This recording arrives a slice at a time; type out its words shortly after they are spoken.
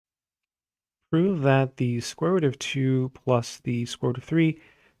Prove that the square root of 2 plus the square root of 3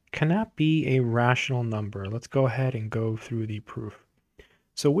 cannot be a rational number. Let's go ahead and go through the proof.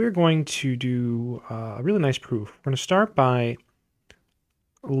 So we're going to do a really nice proof. We're going to start by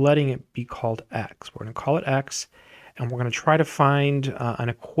letting it be called x. We're going to call it x, and we're going to try to find an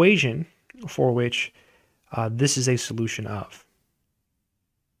equation for which this is a solution of.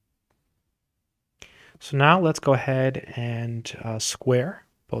 So now let's go ahead and square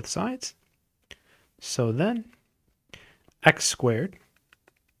both sides. So then x squared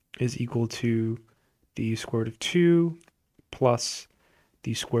is equal to the square root of 2 plus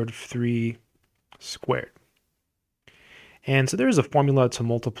the square root of 3 squared. And so there's a formula to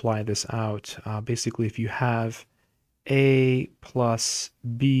multiply this out. Basically, if you have a plus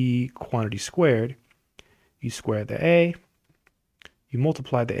b quantity squared, you square the a, you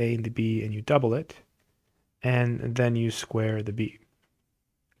multiply the a and the b, and you double it, and then you square the b.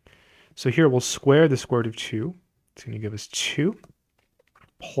 So here we'll square the square root of 2. It's going to give us 2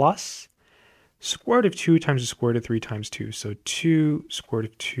 plus square root of 2 times the square root of 3 times 2. So 2 square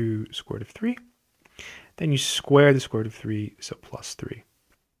root of 2 square root of 3. Then you square the square root of 3, so plus 3.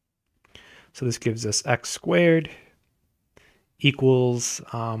 So this gives us x squared equals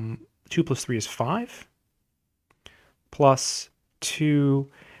 2 plus 3 is 5 plus 2.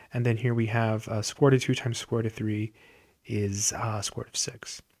 And then here we have square root of 2 times square root of 3 is square root of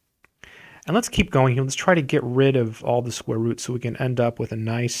 6. And let's keep going here. Let's try to get rid of all the square roots so we can end up with a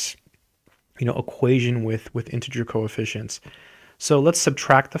nice, equation with integer coefficients. So let's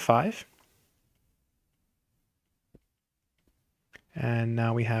subtract the 5. And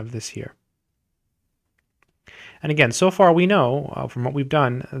now we have this here. And again, so far we know from what we've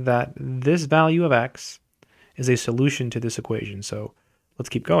done that this value of x is a solution to this equation. So let's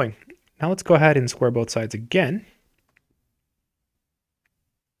keep going. Now let's go ahead and square both sides again.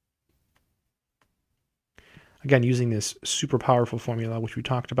 Again, using this super powerful formula, which we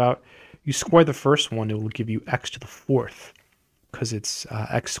talked about, you square the first one, it will give you x to the 4th, because it's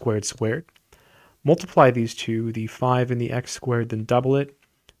x squared squared. Multiply these two, the 5 and the x squared, then double it.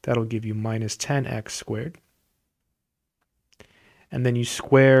 That'll give you minus 10x squared. And then you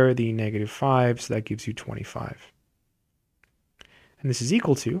square the negative 5, so that gives you 25. And this is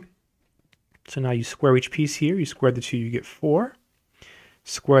equal to, so now you square each piece here, you square the 2, you get 4.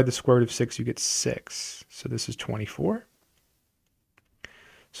 Square the square root of 6, you get 6. So this is 24.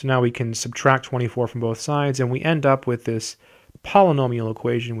 So now we can subtract 24 from both sides, and we end up with this polynomial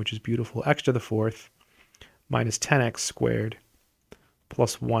equation, which is beautiful. X to the 4th minus 10x squared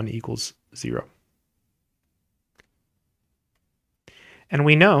plus 1 equals 0. And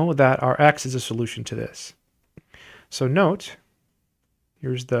we know that our x is a solution to this. So note,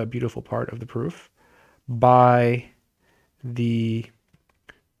 here's the beautiful part of the proof. By the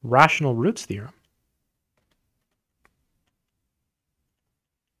rational roots theorem,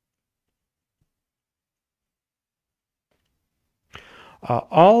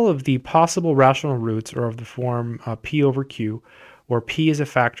 all of the possible rational roots are of the form p over q, where p is a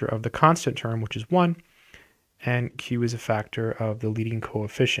factor of the constant term, which is 1, and q is a factor of the leading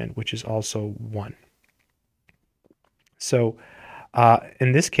coefficient, which is also 1. So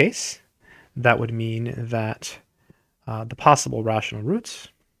in this case, that would mean that the possible rational roots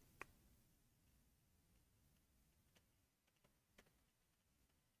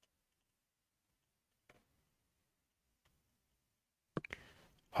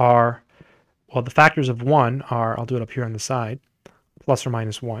are, well, the factors of 1 are, I'll do it up here on the side, plus or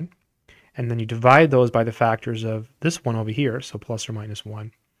minus 1. And then you divide those by the factors of this one over here, so plus or minus 1.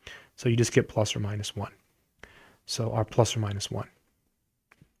 So you just get plus or minus 1. So our plus or minus 1.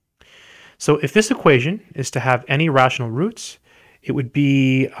 So if this equation is to have any rational roots, it would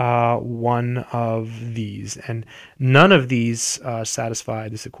be one of these. And none of these satisfy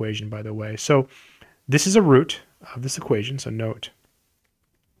this equation, by the way. So this is a root of this equation, so note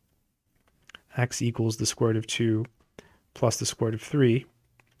x equals the square root of 2 plus the square root of 3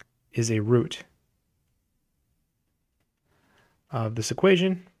 is a root of this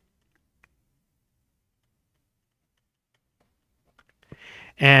equation.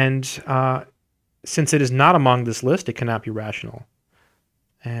 And since it is not among this list, it cannot be rational.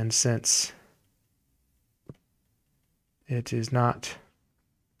 And since it is not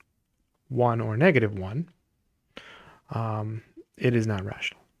 1 or negative 1, it is not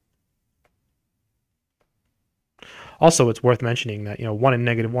rational. Also, it's worth mentioning that 1 and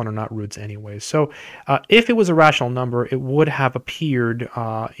negative 1 are not roots anyway. So if it was a rational number, it would have appeared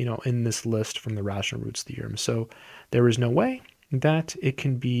in this list from the rational roots theorem. So there is no way that it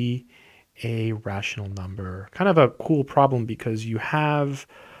can be a rational number. Kind of a cool problem because you have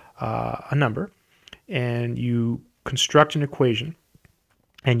a number, and you construct an equation,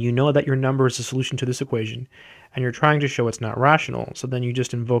 and you know that your number is the solution to this equation, and you're trying to show it's not rational. So then you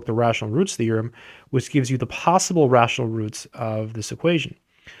just invoke the rational roots theorem, which gives you the possible rational roots of this equation.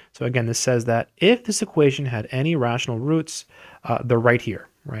 So again, this says that if this equation had any rational roots, they're right here,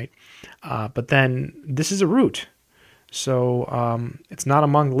 right? But then this is a root. So it's not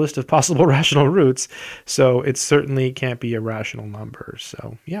among the list of possible rational roots, so it certainly can't be a rational number.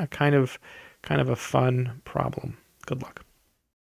 So yeah, kind of a fun problem. Good luck.